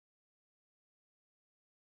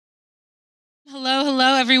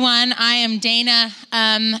Hello, everyone. I am Dana.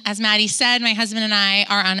 As Maddie said, my husband and I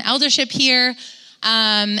are on eldership here,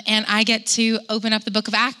 and I get to open up the book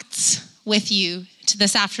of Acts with you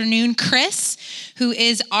this afternoon. Chris, who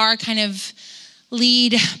is our kind of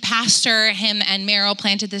lead pastor, him and Meryl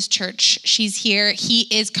planted this church. She's here. He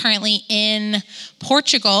is currently in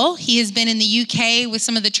Portugal. He has been in the UK with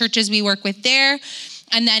some of the churches we work with there.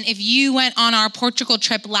 And then if you went on our Portugal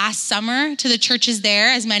trip last summer to the churches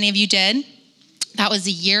there, as many of you did, that was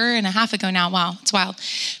a year and a half ago now. Wow, it's wild,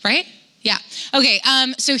 right? Yeah. Okay,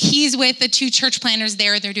 so he's with the two church planners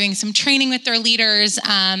there. They're doing some training with their leaders,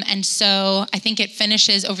 and so I think it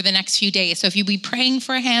finishes over the next few days. So if you'll be praying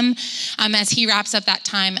for him as he wraps up that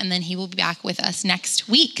time, and then he will be back with us next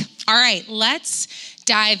week. All right, let's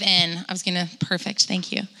dive in. Perfect,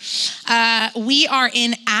 thank you. We are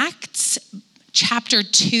in Acts chapter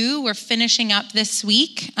 2. We're finishing up this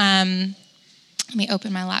week. Let me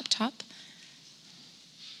open my laptop.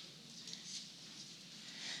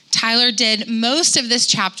 Tyler did most of this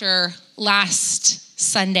chapter last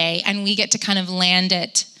Sunday, and we get to kind of land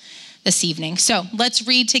it this evening. So let's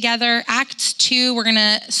read together Acts 2. We're going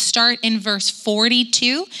to start in verse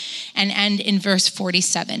 42 and end in verse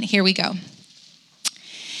 47. Here we go.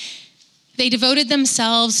 They devoted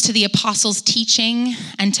themselves to the apostles' teaching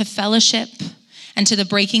and to fellowship and to the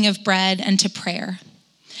breaking of bread and to prayer.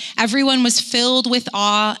 Everyone was filled with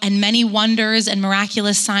awe, and many wonders and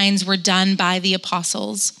miraculous signs were done by the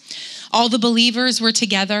apostles. All the believers were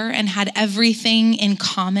together and had everything in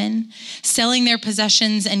common. Selling their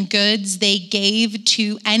possessions and goods, they gave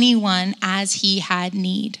to anyone as he had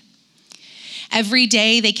need. Every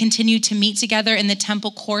day they continued to meet together in the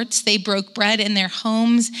temple courts. They broke bread in their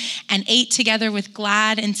homes and ate together with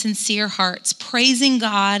glad and sincere hearts, praising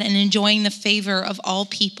God and enjoying the favor of all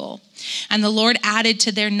people. And the Lord added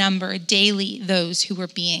to their number daily those who were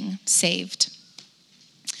being saved.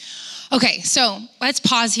 Okay, so let's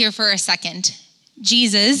pause here for a second.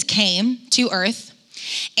 Jesus came to earth,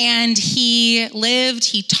 and he lived,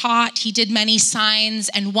 he taught, he did many signs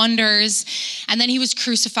and wonders, and then he was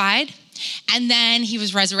crucified. And then he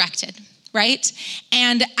was resurrected, right?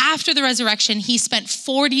 And after the resurrection, he spent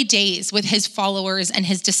 40 days with his followers and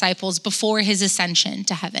his disciples before his ascension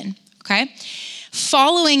to heaven, okay?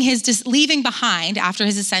 Following his leaving behind after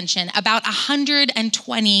his ascension, about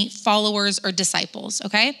 120 followers or disciples,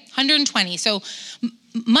 okay? 120, so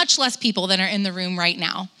much less people than are in the room right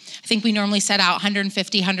now. I think we normally set out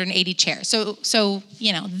 150, 180 chairs. So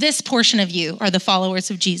this portion of you are the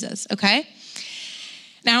followers of Jesus, okay?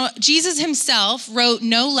 Now, Jesus himself wrote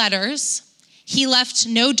no letters. He left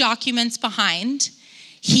no documents behind.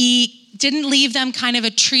 He didn't leave them kind of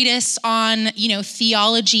a treatise on,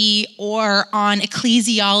 theology or on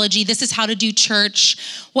ecclesiology. This is how to do church.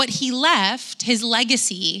 What he left, his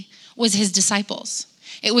legacy, was his disciples.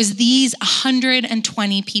 It was these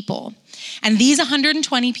 120 people. And these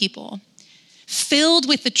 120 people, filled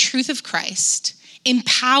with the truth of Christ,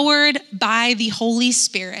 empowered by the Holy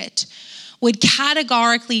Spirit, would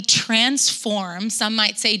categorically transform, some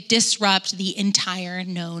might say disrupt, the entire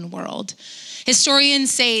known world. Historians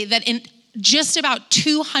say that in just about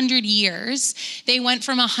 200 years, they went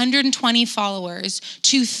from 120 followers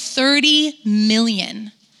to 30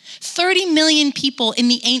 million. 30 million people in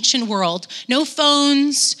the ancient world. No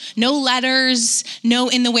phones, no letters, no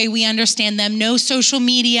in the way we understand them, no social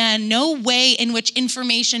media, no way in which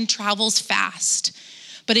information travels fast.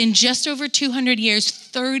 But in just over 200 years,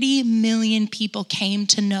 30 million people came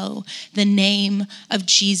to know the name of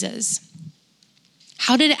Jesus.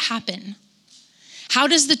 How did it happen? How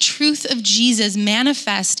does the truth of Jesus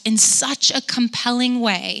manifest in such a compelling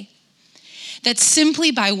way that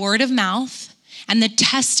simply by word of mouth and the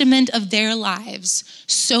testament of their lives,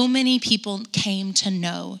 so many people came to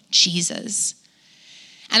know Jesus?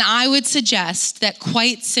 And I would suggest that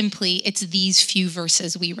quite simply, it's these few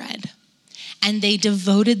verses we read. And they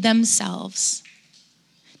devoted themselves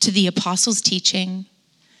to the apostles' teaching,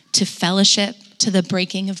 to fellowship, to the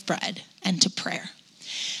breaking of bread, and to prayer.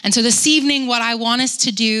 And so this evening, what I want us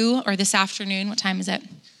to do, or this afternoon, what time is it?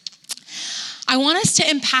 I want us to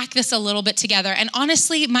unpack this a little bit together. And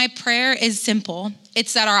honestly, my prayer is simple.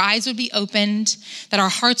 It's that our eyes would be opened, that our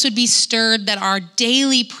hearts would be stirred, that our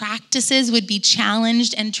daily practices would be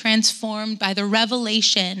challenged and transformed by the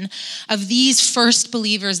revelation of these first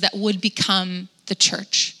believers that would become the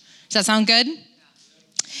church. Does that sound good?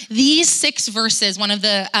 These 6 verses, one of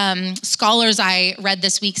the scholars I read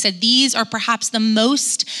this week said, these are perhaps the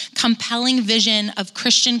most compelling vision of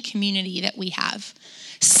Christian community that we have.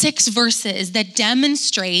 6 verses that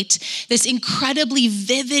demonstrate this incredibly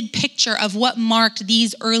vivid picture of what marked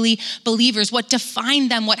these early believers, what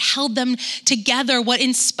defined them, what held them together, what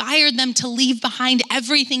inspired them to leave behind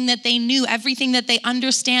everything that they knew, everything that they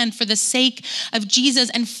understand for the sake of Jesus.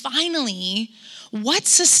 And finally, what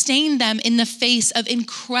sustained them in the face of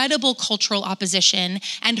incredible cultural opposition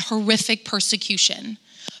and horrific persecution.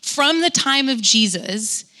 From the time of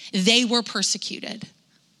Jesus, they were persecuted.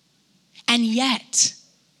 And yet,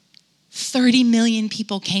 30 million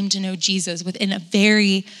people came to know Jesus within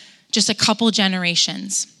just a couple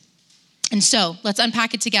generations. And so, let's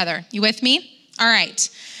unpack it together. You with me? All right.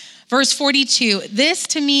 Verse 42, this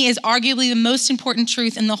to me is arguably the most important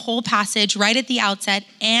truth in the whole passage right at the outset.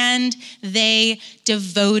 And they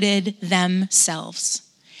devoted themselves.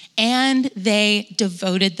 And they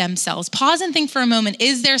devoted themselves. Pause and think for a moment.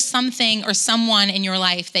 Is there something or someone in your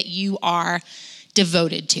life that you are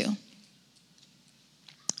devoted to?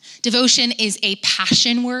 Devotion is a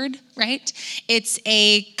passion word, right? It's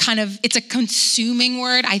a consuming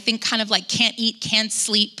word. I think kind of like can't eat, can't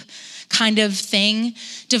sleep kind of thing.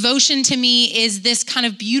 Devotion to me is this kind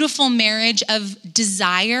of beautiful marriage of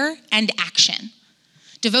desire and action.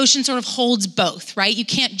 Devotion sort of holds both, right? You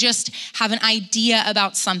can't just have an idea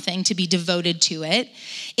about something to be devoted to it.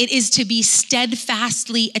 It is to be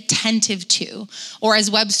steadfastly attentive to, or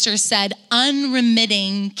as Webster said,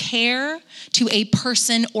 unremitting care to a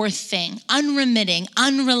person or thing. Unremitting,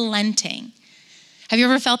 unrelenting. Have you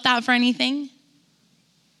ever felt that for anything?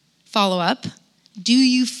 Follow up. Do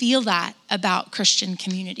you feel that about Christian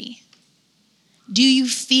community? Do you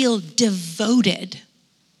feel devoted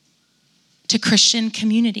to Christian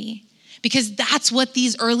community? Because that's what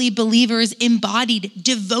these early believers embodied,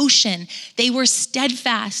 devotion. They were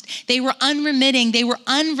steadfast. They were unremitting. They were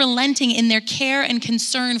unrelenting in their care and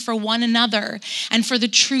concern for one another and for the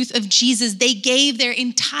truth of Jesus. They gave their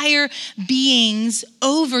entire beings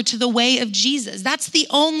over to the way of Jesus. That's the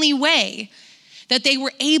only way that they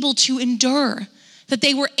were able to endure, that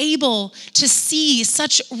they were able to see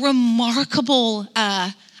such remarkable,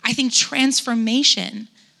 transformation.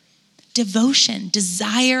 Devotion,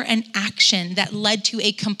 desire, and action that led to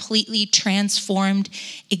a completely transformed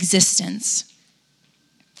existence.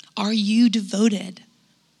 Are you devoted?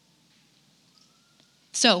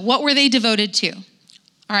 So, what were they devoted to? All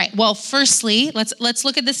right, well, firstly, let's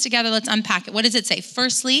look at this together. Let's unpack it. What does it say?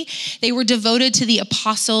 Firstly, they were devoted to the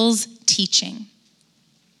apostles' teaching.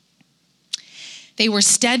 They were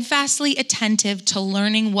steadfastly attentive to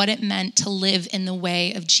learning what it meant to live in the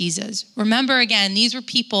way of Jesus. Remember, again, these were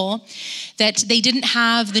people that they didn't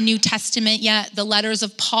have the New Testament yet. The letters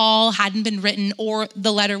of Paul hadn't been written, or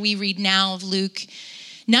the letter we read now of Luke.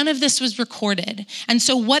 None of this was recorded. And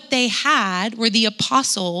so what they had were the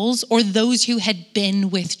apostles, or those who had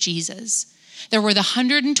been with Jesus. There were the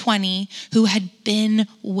 120 who had been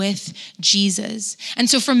with Jesus. And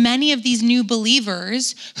so for many of these new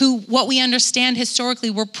believers, who what we understand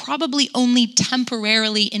historically were probably only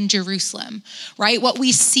temporarily in Jerusalem, right? What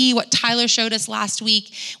we see, what Tyler showed us last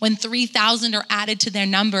week, when 3,000 are added to their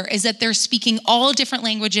number, is that they're speaking all different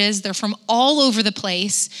languages. They're from all over the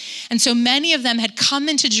place. And so many of them had come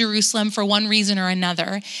into Jerusalem for one reason or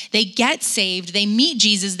another. They get saved, they meet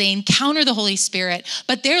Jesus, they encounter the Holy Spirit,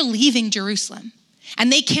 but they're leaving Jerusalem.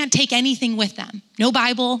 And they can't take anything with them. No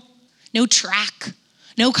Bible, no track,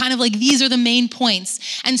 no kind of like, these are the main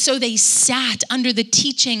points. And so they sat under the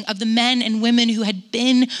teaching of the men and women who had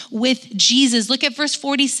been with Jesus. Look at verse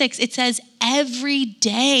 46. It says, every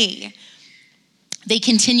day they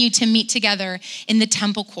continued to meet together in the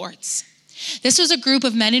temple courts. This was a group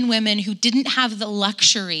of men and women who didn't have the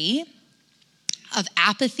luxury of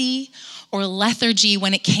apathy or lethargy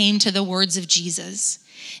when it came to the words of Jesus.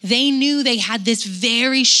 They knew they had this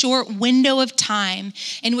very short window of time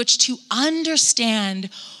in which to understand,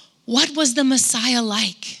 what was the Messiah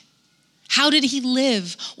like? How did he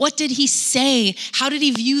live? What did he say? How did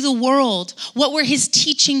he view the world? What were his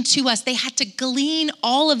teaching to us? They had to glean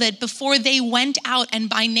all of it before they went out and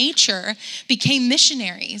by nature became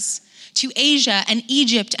missionaries to Asia and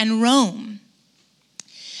Egypt and Rome.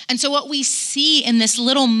 And so what we see in this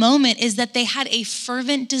little moment is that they had a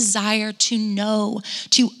fervent desire to know,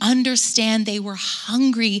 to understand. They were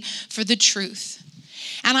hungry for the truth.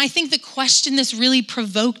 And I think the question this really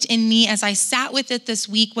provoked in me as I sat with it this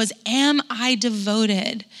week was, am I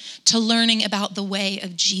devoted to learning about the way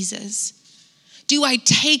of Jesus? Do I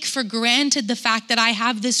take for granted the fact that I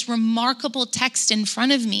have this remarkable text in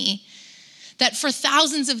front of me that for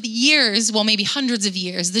thousands of years, well, maybe hundreds of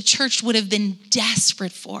years, the church would have been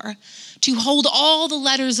desperate for, to hold all the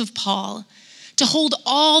letters of Paul, to hold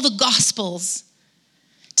all the gospels,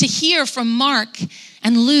 to hear from Mark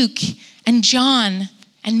and Luke and John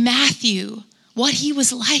and Matthew what he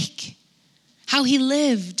was like, how he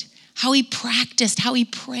lived, how he practiced, how he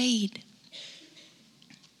prayed.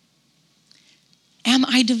 Am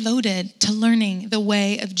I devoted to learning the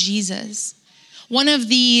way of Jesus? One of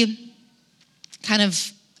the kind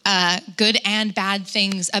of good and bad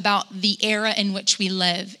things about the era in which we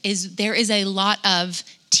live is there is a lot of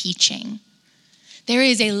teaching. There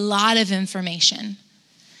is a lot of information.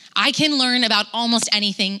 I can learn about almost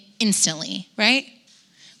anything instantly, right?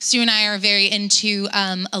 Stu and I are very into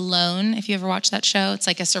Alone, if you ever watched that show. It's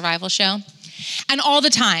like a survival show. And all the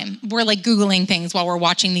time, we're like Googling things while we're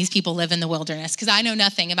watching these people live in the wilderness, because I know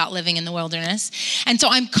nothing about living in the wilderness. And so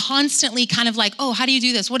I'm constantly kind of like, oh, how do you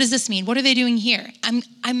do this? What does this mean? What are they doing here?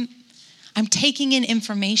 I'm taking in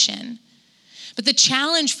information. But the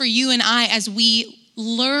challenge for you and I as we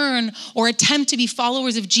learn or attempt to be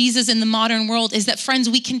followers of Jesus in the modern world is that, friends,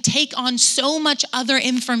 we can take on so much other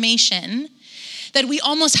information that we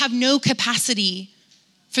almost have no capacity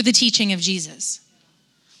for the teaching of Jesus.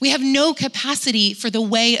 We have no capacity for the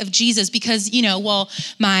way of Jesus because,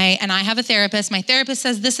 I have a therapist. My therapist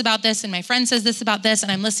says this about this, and my friend says this about this,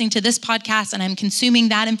 and I'm listening to this podcast, and I'm consuming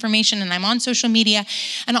that information, and I'm on social media.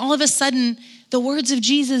 And all of a sudden, the words of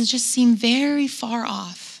Jesus just seem very far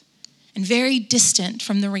off and very distant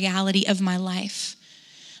from the reality of my life.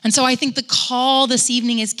 And so I think the call this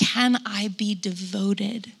evening is, can I be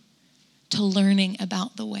devoted to learning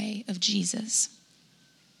about the way of Jesus?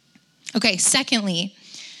 Okay, secondly,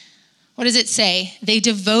 what does it say? They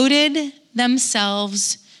devoted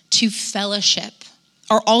themselves to fellowship,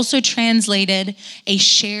 or also translated a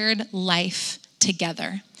shared life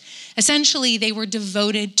together. Essentially, they were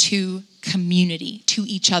devoted to community, to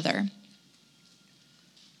each other.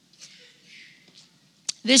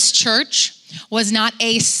 This church was not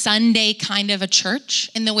a Sunday kind of a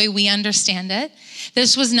church in the way we understand it.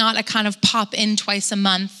 This was not a kind of pop in twice a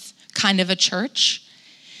month kind of a church.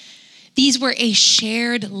 These were a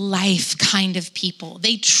shared life kind of people.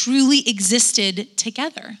 They truly existed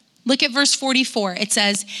together. Look at verse 44. It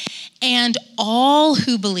says, and all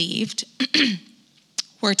who believed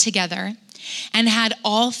were together and had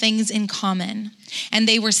all things in common. And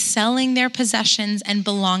they were selling their possessions and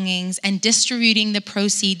belongings and distributing the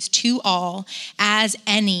proceeds to all as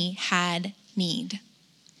any had need.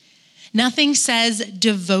 Nothing says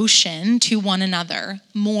devotion to one another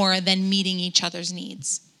more than meeting each other's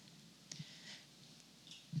needs.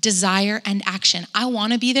 Desire and action. I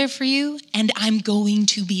want to be there for you, and I'm going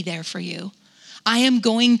to be there for you. I am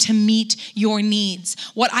going to meet your needs.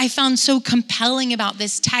 What I found so compelling about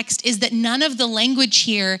this text is that none of the language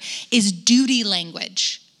here is duty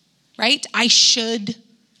language, right? I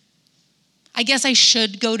guess I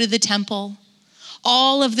should go to the temple.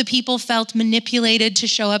 All of the people felt manipulated to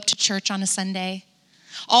show up to church on a Sunday.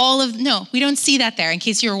 No, we don't see that there, in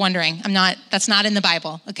case you were wondering. That's not in the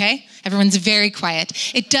Bible, okay? Everyone's very quiet.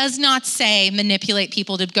 It does not say manipulate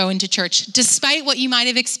people to go into church. Despite what you might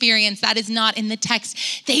have experienced, that is not in the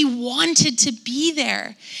text. They wanted to be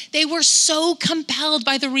there. They were so compelled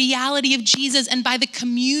by the reality of Jesus and by the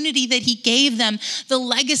community that he gave them, the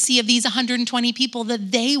legacy of these 120 people,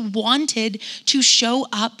 that they wanted to show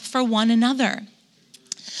up for one another.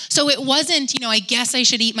 So it wasn't, I guess I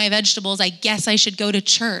should eat my vegetables. I guess I should go to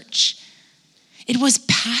church. It was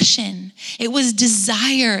passion. It was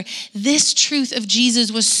desire. This truth of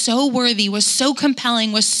Jesus was so worthy, was so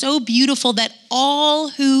compelling, was so beautiful that all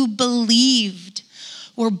who believed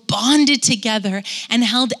were bonded together and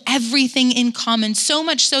held everything in common. So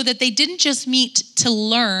much so that they didn't just meet to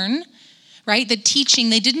learn, right? The teaching,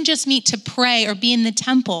 they didn't just meet to pray or be in the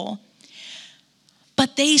temple,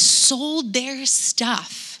 but they sold their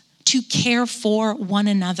stuff to care for one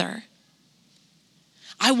another.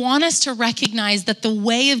 I want us to recognize that the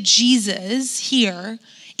way of Jesus here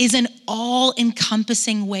is an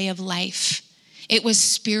all-encompassing way of life. It was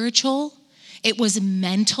spiritual, it was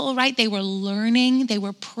mental, right? They were learning, they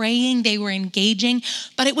were praying, they were engaging,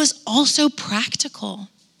 but it was also practical.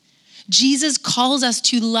 Jesus calls us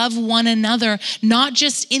to love one another, not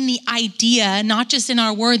just in the idea, not just in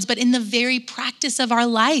our words, but in the very practice of our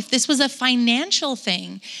life. This was a financial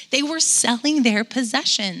thing. They were selling their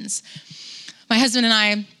possessions. My husband and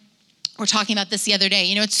I were talking about this the other day.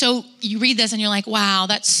 You read this and you're like, wow,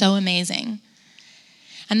 that's so amazing.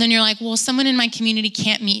 And then you're like, well, someone in my community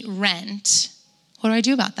can't meet rent. What do I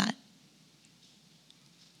do about that?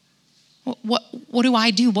 What do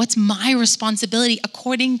I do? What's my responsibility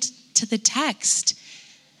according to the text?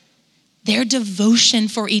 Their devotion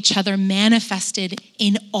for each other manifested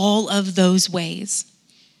in all of those ways.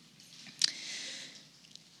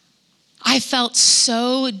 I felt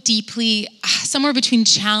so deeply, somewhere between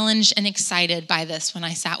challenged and excited by this when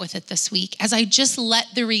I sat with it this week, as I just let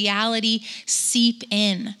the reality seep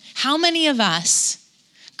in. How many of us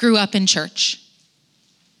grew up in church?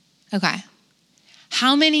 Okay.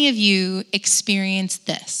 How many of you experienced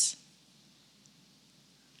this?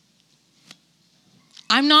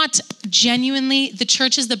 I'm not genuinely, the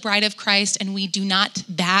church is the bride of Christ and we do not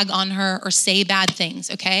bag on her or say bad things,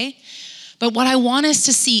 okay? But what I want us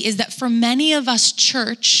to see is that for many of us,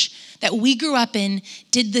 church that we grew up in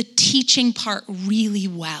did the teaching part really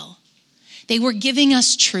well. They were giving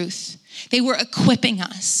us truth. They were equipping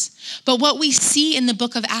us. But what we see in the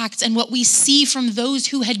book of Acts and what we see from those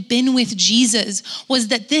who had been with Jesus was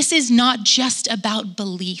that this is not just about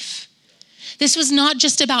belief. This was not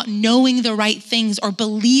just about knowing the right things or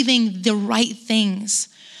believing the right things.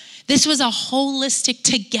 This was a holistic,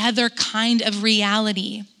 together kind of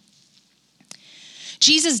reality.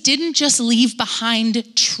 Jesus didn't just leave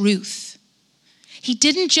behind truth. He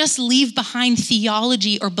didn't just leave behind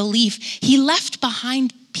theology or belief. He left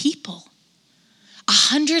behind people.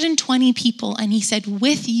 120 people, and he said,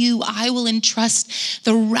 with you, I will entrust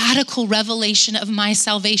the radical revelation of my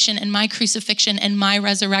salvation and my crucifixion and my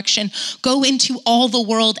resurrection. Go into all the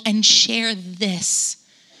world and share this,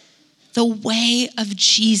 the way of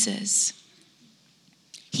Jesus.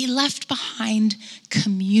 He left behind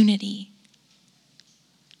community.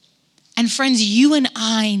 And friends, you and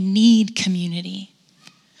I need community.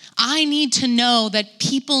 I need to know that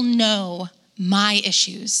people know my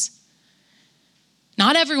issues.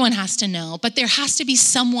 Not everyone has to know, but there has to be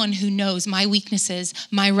someone who knows my weaknesses,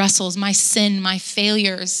 my wrestles, my sin, my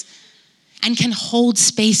failures, and can hold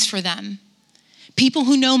space for them. People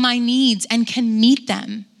who know my needs and can meet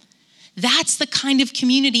them. That's the kind of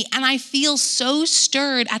community, and I feel so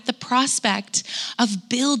stirred at the prospect of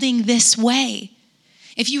building this way.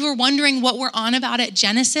 If you were wondering what we're on about at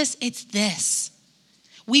Genesis, it's this.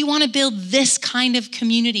 We want to build this kind of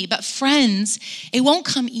community, but friends, it won't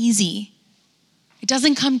come easy. It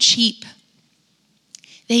doesn't come cheap.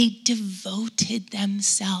 They devoted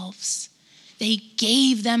themselves. They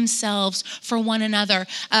gave themselves for one another.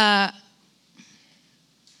 I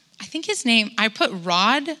think his name, I put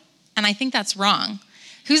Rod, and I think that's wrong.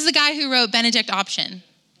 Who's the guy who wrote Benedict Option?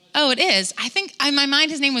 Oh, it is. I think in my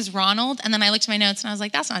mind his name was Ronald, and then I looked at my notes and I was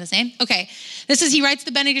like, that's not his name. Okay, he writes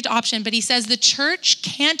the Benedict Option, but he says the church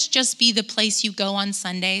can't just be the place you go on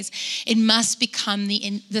Sundays. It must become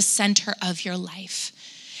the center of your life.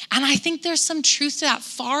 And I think there's some truth to that.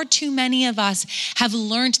 Far too many of us have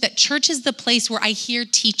learned that church is the place where I hear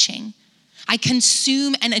teaching. I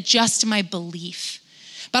consume and adjust my belief.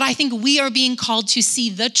 But I think we are being called to see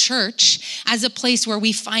the church as a place where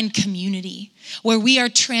we find community, where we are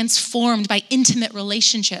transformed by intimate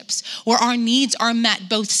relationships, where our needs are met,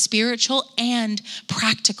 both spiritual and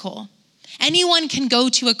practical. Anyone can go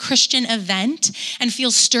to a Christian event and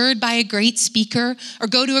feel stirred by a great speaker, or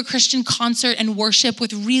go to a Christian concert and worship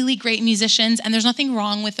with really great musicians, and there's nothing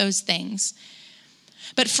wrong with those things.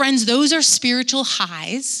 But friends, those are spiritual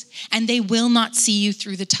highs, and they will not see you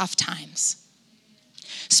through the tough times.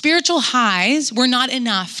 Spiritual highs were not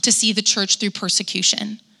enough to see the church through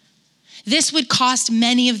persecution. This would cost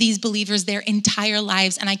many of these believers their entire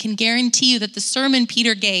lives, and I can guarantee you that the sermon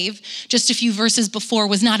Peter gave just a few verses before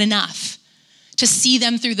was not enough to see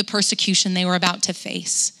them through the persecution they were about to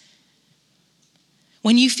face.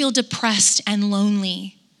 When you feel depressed and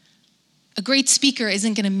lonely, a great speaker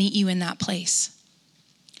isn't going to meet you in that place.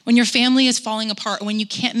 When your family is falling apart, or when you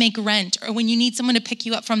can't make rent, or when you need someone to pick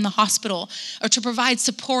you up from the hospital, or to provide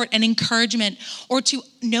support and encouragement, or to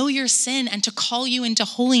know your sin and to call you into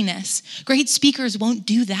holiness, great speakers won't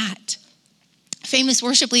do that. Famous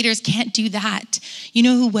worship leaders can't do that. You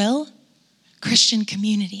know who will? Christian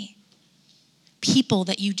community. People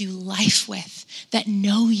that you do life with, that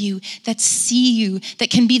know you, that see you, that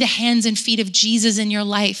can be the hands and feet of Jesus in your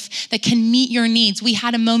life, that can meet your needs. We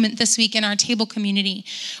had a moment this week in our table community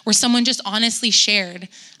where someone just honestly shared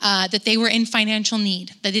that they were in financial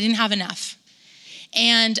need, that they didn't have enough.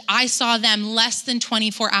 And I saw them less than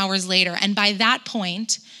 24 hours later. And by that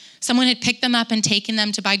point, someone had picked them up and taken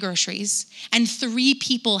them to buy groceries, and 3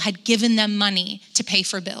 people had given them money to pay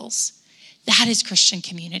for bills. That is Christian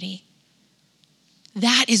community.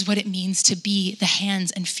 That is what it means to be the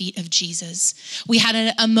hands and feet of Jesus. We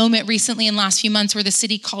had a moment recently in the last few months where the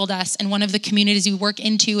city called us, and one of the communities we work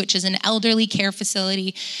into, which is an elderly care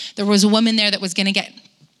facility, there was a woman there that was going to get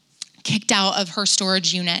kicked out of her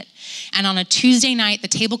storage unit. And on a Tuesday night, the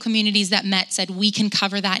table communities that met said, we can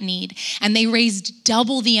cover that need. And they raised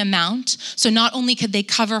double the amount. So not only could they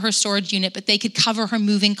cover her storage unit, but they could cover her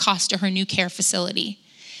moving cost to her new care facility.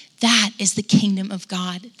 That is the kingdom of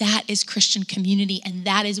God. That is Christian community, and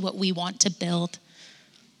that is what we want to build.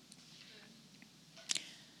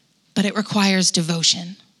 But it requires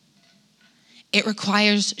devotion. It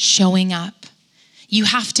requires showing up. You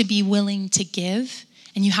have to be willing to give,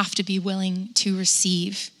 and you have to be willing to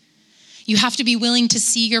receive. You have to be willing to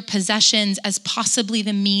see your possessions as possibly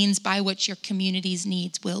the means by which your community's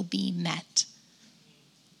needs will be met.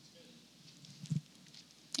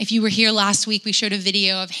 If you were here last week, we showed a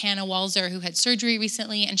video of Hannah Walzer, who had surgery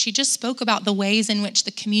recently, and she just spoke about the ways in which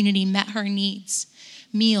the community met her needs.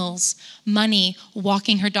 Meals, money,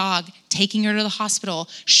 walking her dog, taking her to the hospital,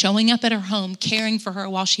 showing up at her home, caring for her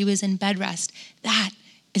while she was in bed rest. That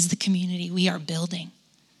is the community we are building.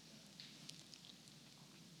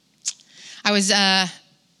 I was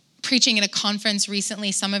preaching at a conference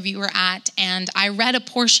recently some of you were at, and I read a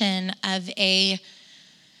portion of a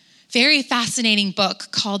very fascinating book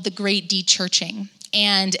called The Great Dechurching.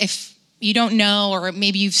 And if you don't know, or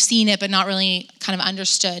maybe you've seen it but not really kind of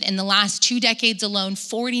understood, in the last 2 decades alone,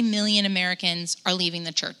 40 million Americans are leaving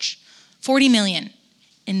the church. 40 million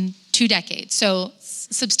in 2 decades, so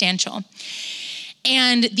substantial.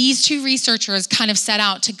 And these two researchers kind of set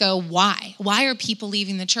out to go, why? Why are people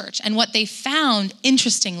leaving the church? And what they found,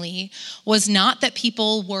 interestingly, was not that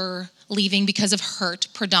people were leaving because of hurt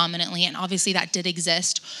predominantly, and obviously that did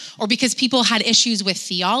exist, or because people had issues with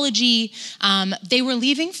theology. They were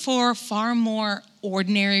leaving for far more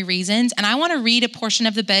ordinary reasons. And I want to read a portion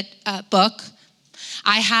of the book.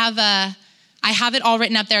 I have it all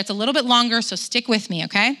written up there. It's a little bit longer, so stick with me,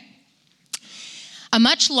 okay? A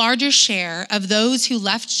much larger share of those who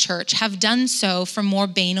left church have done so for more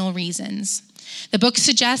banal reasons. The book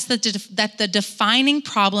suggests that the defining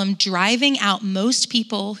problem driving out most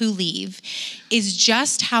people who leave is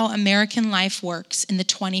just how American life works in the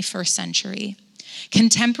 21st century.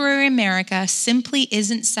 Contemporary America simply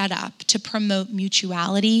isn't set up to promote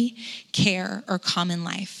mutuality, care, or common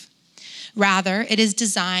life. Rather, it is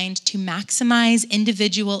designed to maximize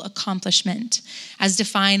individual accomplishment as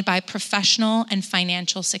defined by professional and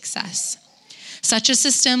financial success. Such a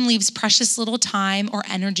system leaves precious little time or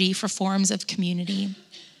energy for forms of community.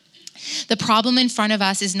 The problem in front of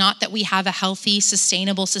us is not that we have a healthy,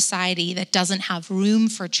 sustainable society that doesn't have room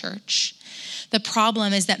for church. The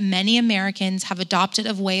problem is that many Americans have adopted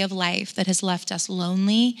a way of life that has left us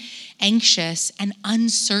lonely, anxious, and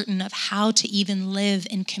uncertain of how to even live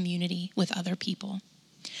in community with other people.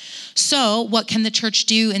 So, what can the church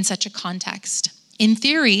do in such a context? In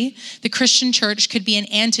theory, the Christian church could be an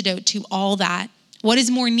antidote to all that. What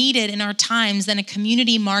is more needed in our times than a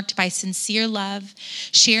community marked by sincere love,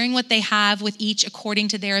 sharing what they have with each according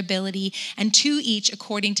to their ability and to each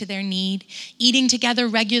according to their need, eating together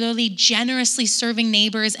regularly, generously serving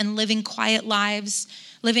neighbors, and living lives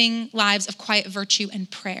of quiet virtue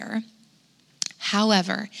and prayer.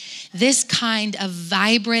 However, this kind of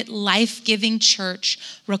vibrant, life-giving church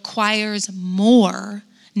requires more,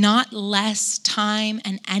 not less, time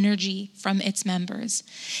and energy from its members.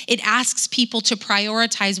 It asks people to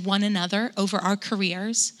prioritize one another over our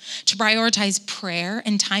careers, to prioritize prayer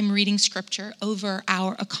and time reading scripture over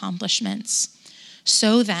our accomplishments.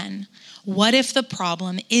 So then, what if the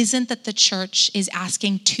problem isn't that the church is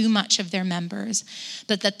asking too much of their members,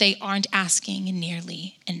 but that they aren't asking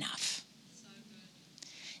nearly enough?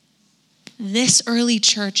 This early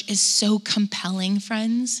church is so compelling,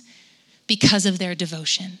 friends, because of their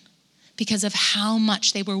devotion, because of how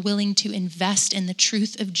much they were willing to invest in the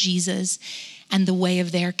truth of Jesus and the way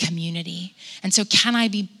of their community. And so can I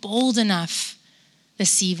be bold enough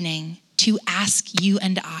this evening to ask you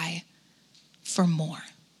and I for more?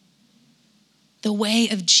 The way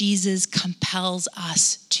of Jesus compels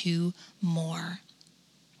us to more.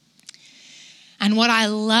 And what I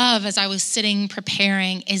love as I was sitting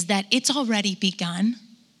preparing is that it's already begun.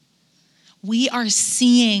 We are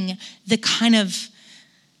seeing the kind of,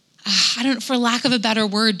 for lack of a better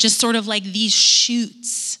word, just sort of like these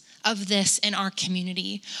shoots of this in our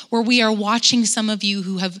community, where we are watching some of you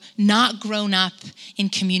who have not grown up in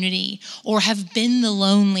community, or have been the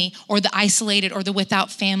lonely, or the isolated, or the without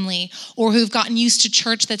family, or who've gotten used to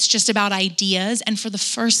church that's just about ideas, and for the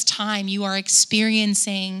first time you are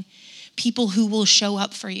experiencing people who will show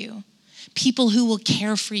up for you, people who will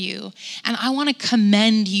care for you. And I want to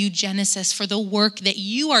commend you, Genesis, for the work that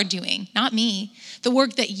you are doing, not me, the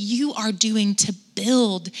work that you are doing to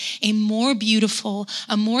build a more beautiful,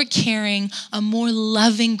 a more caring, a more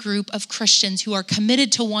loving group of Christians who are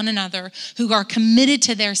committed to one another, who are committed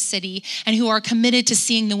to their city, and who are committed to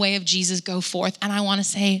seeing the way of Jesus go forth. And I want to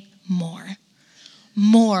say more.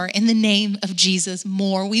 more in the name of Jesus,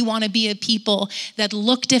 more. We want to be a people that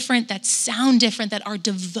look different, that sound different, that are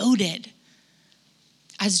devoted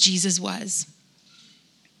as Jesus was.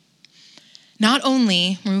 Not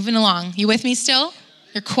only, we're moving along. You with me still?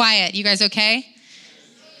 You're quiet. You guys okay?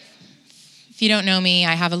 If you don't know me,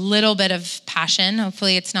 I have a little bit of passion.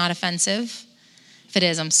 Hopefully it's not offensive. If it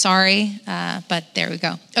is, I'm sorry, but there we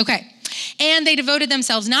go. Okay. And they devoted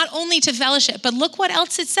themselves not only to fellowship, but look what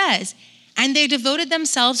else it says. And they devoted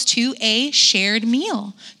themselves to a shared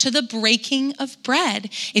meal, to the breaking of bread.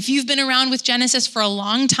 If you've been around with Genesis for a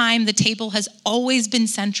long time, the table has always been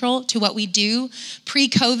central to what we do.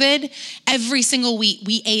 Pre-COVID, every single week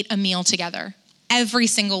we ate a meal together. Every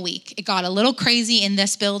single week. It got a little crazy in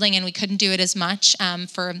this building and we couldn't do it as much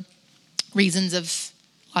for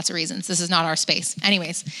lots of reasons. This is not our space.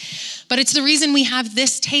 Anyways, but it's the reason we have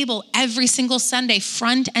this table every single Sunday,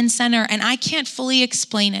 front and center. And I can't fully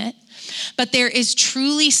explain it, but there is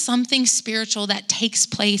truly something spiritual that takes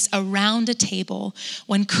place around a table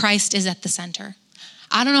when Christ is at the center.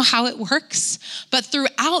 I don't know how it works, but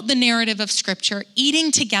throughout the narrative of Scripture,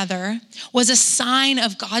 eating together was a sign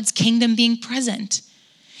of God's kingdom being present.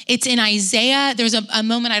 It's in Isaiah. There's a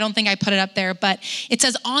moment, I don't think I put it up there, but it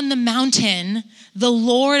says, on the mountain, the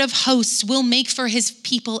Lord of hosts will make for his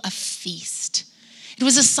people a feast. It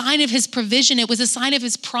was a sign of his provision. It was a sign of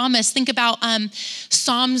his promise. Think about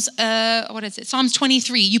Psalms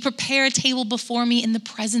 23. You prepare a table before me in the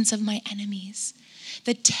presence of my enemies.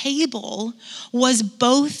 The table was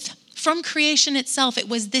both from creation itself. It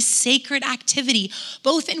was this sacred activity,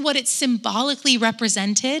 both in what it symbolically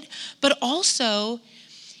represented, but also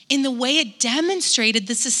in the way it demonstrated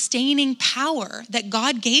the sustaining power that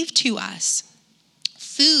God gave to us.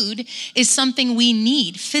 Food is something we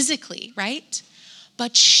need physically, right?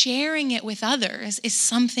 But sharing it with others is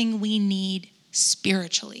something we need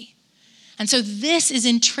spiritually. And so this is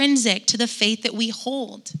intrinsic to the faith that we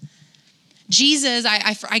hold. Jesus,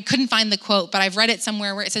 I couldn't find the quote, but I've read it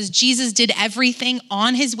somewhere where it says, Jesus did everything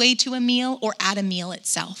on his way to a meal or at a meal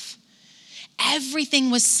itself.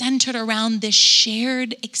 Everything was centered around this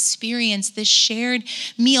shared experience, this shared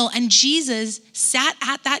meal. And Jesus sat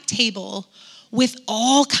at that table with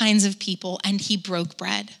all kinds of people and he broke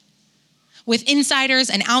bread. With insiders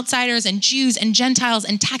and outsiders and Jews and Gentiles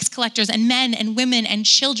and tax collectors and men and women and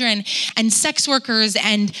children and sex workers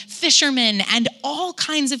and fishermen and all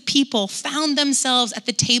kinds of people found themselves at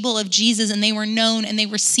the table of Jesus, and they were known and they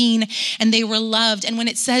were seen and they were loved. And when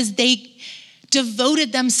it says they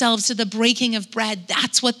devoted themselves to the breaking of bread,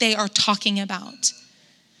 that's what they are talking about.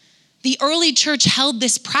 The early church held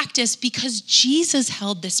this practice because Jesus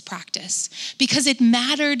held this practice, because it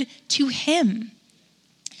mattered to him.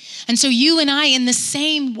 And so you and I, in the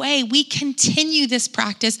same way, we continue this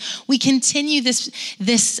practice. We continue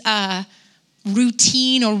this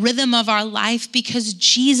routine or rhythm of our life because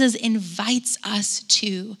Jesus invites us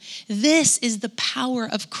to. This is the power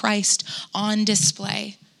of Christ on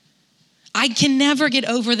display. I can never get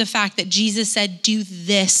over the fact that Jesus said, do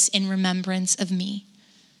this in remembrance of me.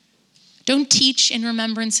 Don't teach in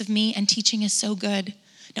remembrance of me, and teaching is so good.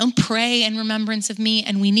 Don't pray in remembrance of me,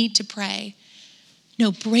 and we need to pray.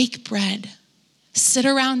 No, break bread, sit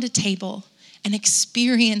around a table and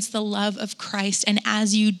experience the love of Christ. And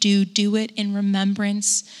as you do, do it in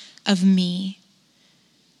remembrance of me.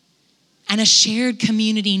 And a shared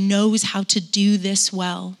community knows how to do this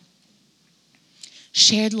well.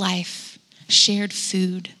 Shared life, shared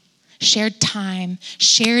food, shared time,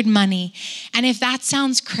 shared money. And if that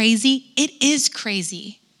sounds crazy, it is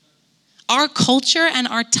crazy. Our culture and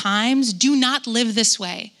our times do not live this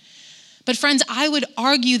way. But friends, I would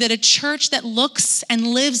argue that a church that looks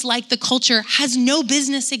and lives like the culture has no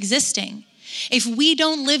business existing. If we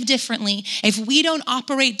don't live differently, if we don't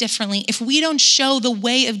operate differently, if we don't show the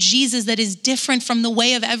way of Jesus that is different from the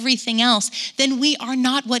way of everything else, then we are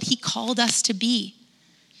not what he called us to be.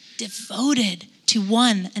 Devoted to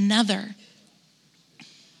one another.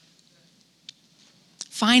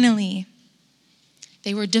 Finally,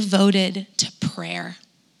 they were devoted to prayer.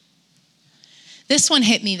 This one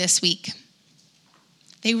hit me this week.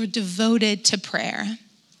 They were devoted to prayer.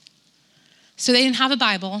 So they didn't have a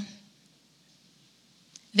Bible.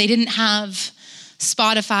 They didn't have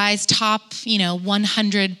Spotify's top,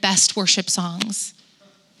 100 best worship songs.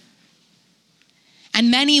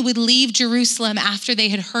 And many would leave Jerusalem after they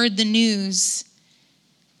had heard the news.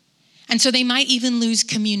 And so they might even lose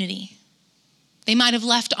community. They might have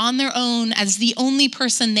left on their own as the only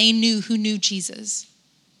person they knew who knew Jesus.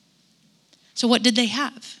 So what did they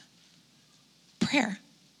have? Prayer.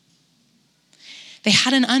 They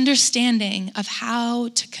had an understanding of how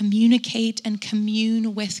to communicate and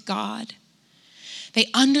commune with God. They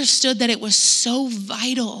understood that it was so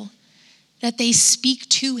vital that they speak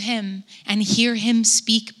to him and hear him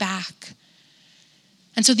speak back.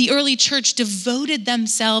 And so the early church devoted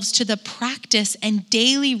themselves to the practice and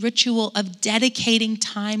daily ritual of dedicating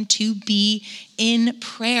time to be in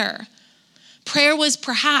prayer. Prayer was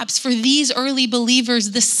perhaps, for these early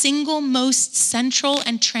believers, the single most central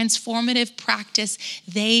and transformative practice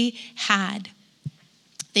they had.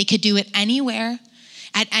 They could do it anywhere,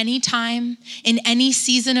 at any time, in any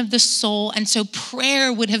season of the soul, and so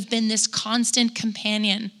prayer would have been this constant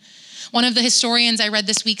companion. One of the historians I read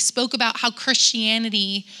this week spoke about how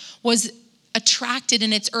Christianity was attracted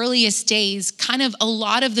in its earliest days, kind of a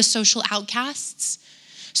lot of the social outcasts.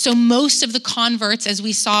 So most of the converts, as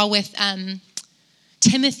we saw with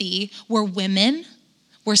Timothy, were women,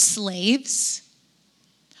 were slaves,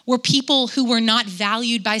 were people who were not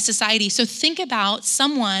valued by society. So think about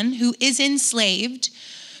someone who is enslaved,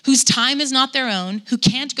 whose time is not their own, who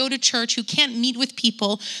can't go to church, who can't meet with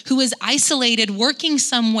people, who is isolated, working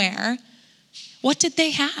somewhere. What did they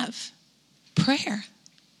have? Prayer.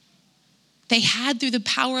 They had, through the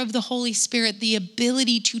power of the Holy Spirit, the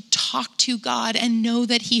ability to talk to God and know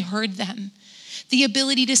that he heard them. The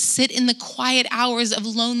ability to sit in the quiet hours of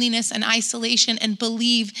loneliness and isolation and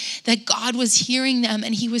believe that God was hearing them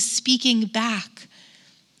and he was speaking back.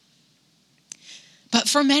 But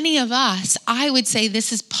for many of us, I would say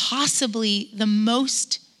this is possibly the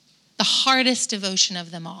hardest devotion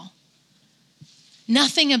of them all.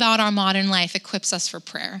 Nothing about our modern life equips us for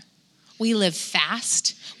prayer. We live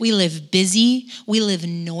fast, we live busy, we live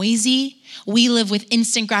noisy, we live with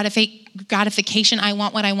instant gratification. I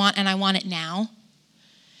want what I want and I want it now.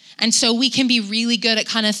 And so we can be really good at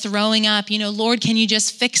kind of throwing up, Lord, can you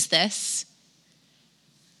just fix this?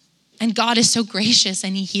 And God is so gracious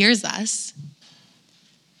and he hears us.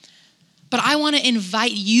 But I want to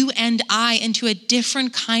invite you and I into a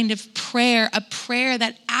different kind of prayer, a prayer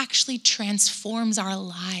that actually transforms our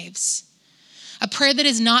lives. A prayer that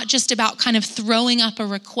is not just about kind of throwing up a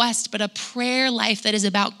request, but a prayer life that is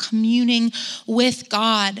about communing with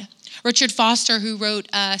God. Richard Foster, who wrote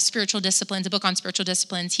Spiritual Disciplines, a book on spiritual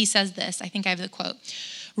disciplines, he says this, I think I have the quote: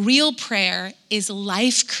 real prayer is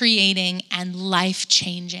life-creating and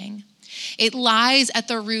life-changing. It lies at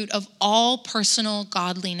the root of all personal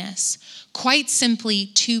godliness. Quite simply,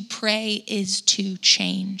 to pray is to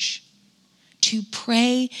change. To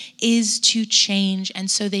pray is to change. And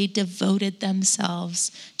so they devoted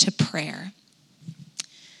themselves to prayer.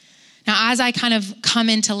 Now, as I kind of come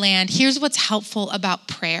into land, here's what's helpful about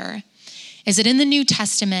prayer, is that in the New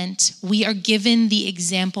Testament, we are given the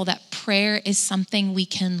example that prayer is something we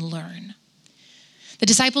can learn. The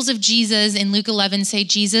disciples of Jesus in Luke 11 say,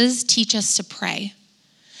 Jesus, teach us to pray.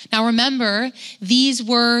 Now remember, these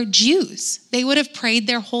were Jews. They would have prayed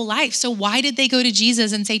their whole life. So why did they go to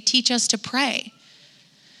Jesus and say, teach us to pray?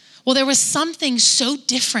 Well, there was something so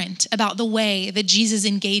different about the way that Jesus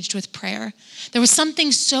engaged with prayer. There was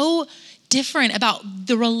something so different about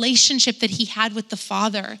the relationship that he had with the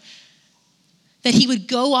Father, that he would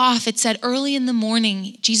go off, it said early in the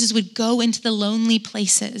morning, Jesus would go into the lonely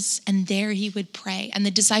places and there he would pray. And the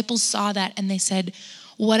disciples saw that and they said,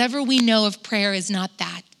 whatever we know of prayer is not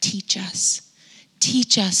that. Teach us.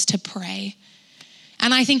 Teach us to pray.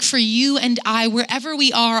 And I think for you and I, wherever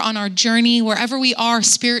we are on our journey, wherever we are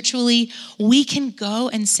spiritually, we can go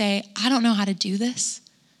and say, I don't know how to do this.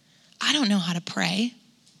 I don't know how to pray.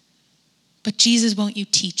 But Jesus, won't you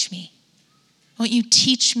teach me? Won't you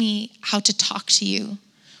teach me how to talk to you?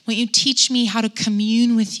 Won't you teach me how to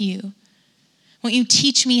commune with you? Won't you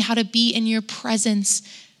teach me how to be in your presence,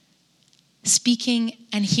 speaking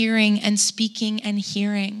and hearing and speaking and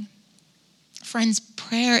hearing? Friends,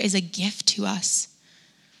 prayer is a gift to us.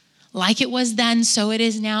 Like it was then, so it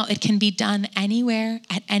is now. It can be done anywhere,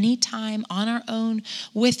 at any time, on our own,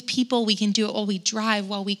 with people. We can do it while we drive,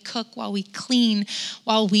 while we cook, while we clean,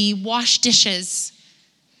 while we wash dishes.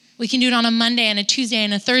 We can do it on a Monday and a Tuesday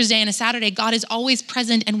and a Thursday and a Saturday. God is always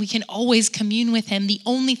present and we can always commune with him. The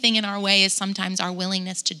only thing in our way is sometimes our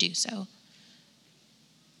willingness to do so.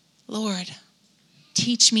 Lord,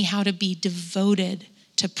 teach me how to be devoted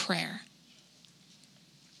to prayer.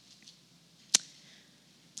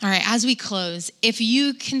 All right, as we close, if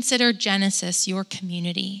you consider Genesis your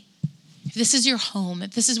community, if this is your home,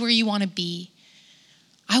 if this is where you want to be,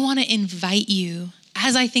 I want to invite you,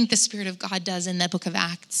 as I think the Spirit of God does in the book of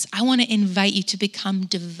Acts, I want to invite you to become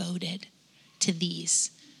devoted to these.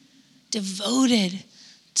 Devoted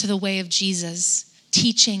to the way of Jesus,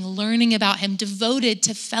 teaching, learning about him, devoted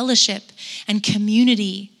to fellowship and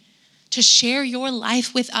community, to share your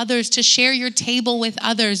life with others, to share your table with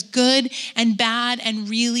others, good and bad and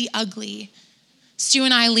really ugly. Stu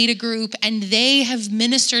and I lead a group, and they have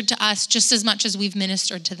ministered to us just as much as we've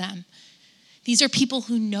ministered to them. These are people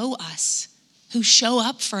who know us, who show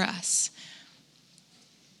up for us.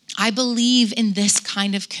 I believe in this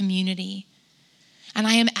kind of community. And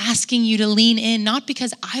I am asking you to lean in, not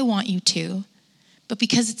because I want you to, but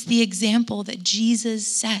because it's the example that Jesus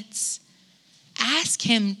sets. Ask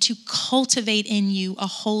him to cultivate in you a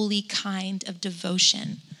holy kind of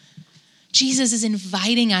devotion. Jesus is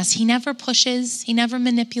inviting us. He never pushes, he never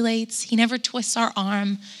manipulates, he never twists our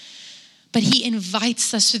arm, but he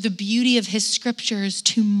invites us through the beauty of his scriptures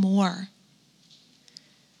to more.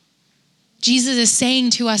 Jesus is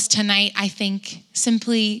saying to us tonight, I think,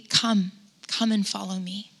 simply come and follow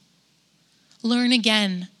me. Learn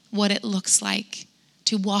again what it looks like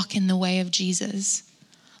to walk in the way of Jesus.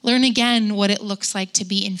 Learn again what it looks like to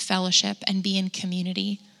be in fellowship and be in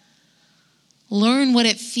community. Learn what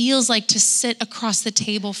it feels like to sit across the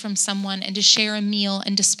table from someone and to share a meal,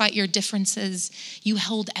 and despite your differences, you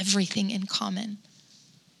hold everything in common.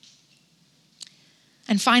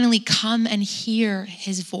 And finally, come and hear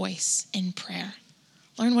his voice in prayer.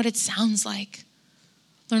 Learn what it sounds like.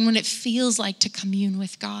 Learn what it feels like to commune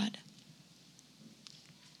with God.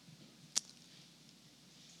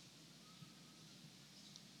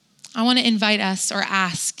 I want to invite us, or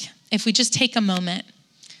ask, if we just take a moment.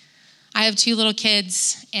 I have 2 little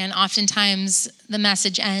kids, and oftentimes the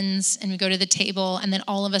message ends and we go to the table, and then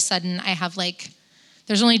all of a sudden I have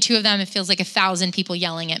there's only 2 of them. It feels like 1,000 people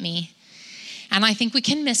yelling at me. And I think we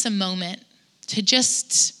can miss a moment to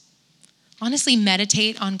just honestly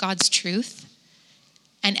meditate on God's truth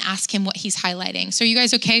and ask him what he's highlighting. So are you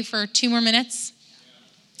guys okay for 2 more minutes?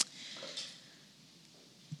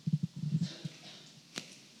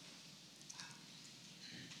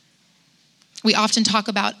 We often talk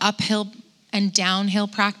about uphill and downhill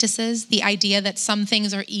practices, the idea that some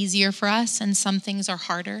things are easier for us and some things are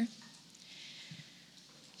harder.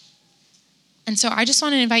 And so I just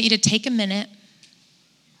want to invite you to take a minute.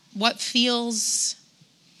 What feels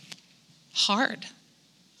hard?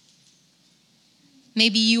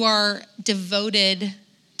 Maybe you are devoted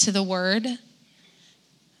to the word,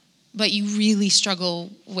 but you really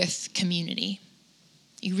struggle with community.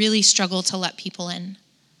 You really struggle to let people in.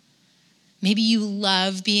 Maybe you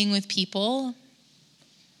love being with people,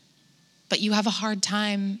 but you have a hard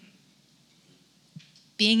time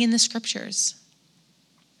being in the scriptures.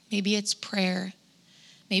 Maybe it's prayer.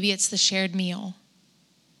 Maybe it's the shared meal.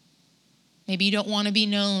 Maybe you don't want to be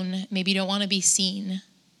known. Maybe you don't want to be seen.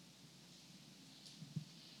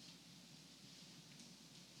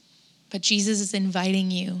 But Jesus is inviting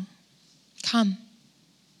you. Come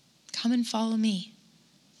and follow me.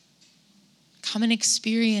 Come and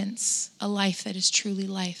experience a life that is truly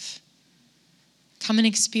life. Come and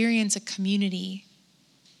experience a community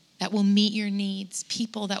that will meet your needs,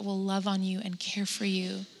 people that will love on you and care for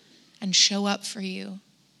you and show up for you.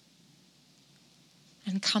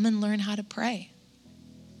 And come and learn how to pray.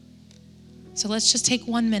 So let's just take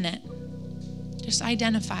 1 minute. Just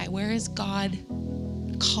identify, where is God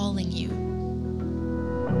calling you?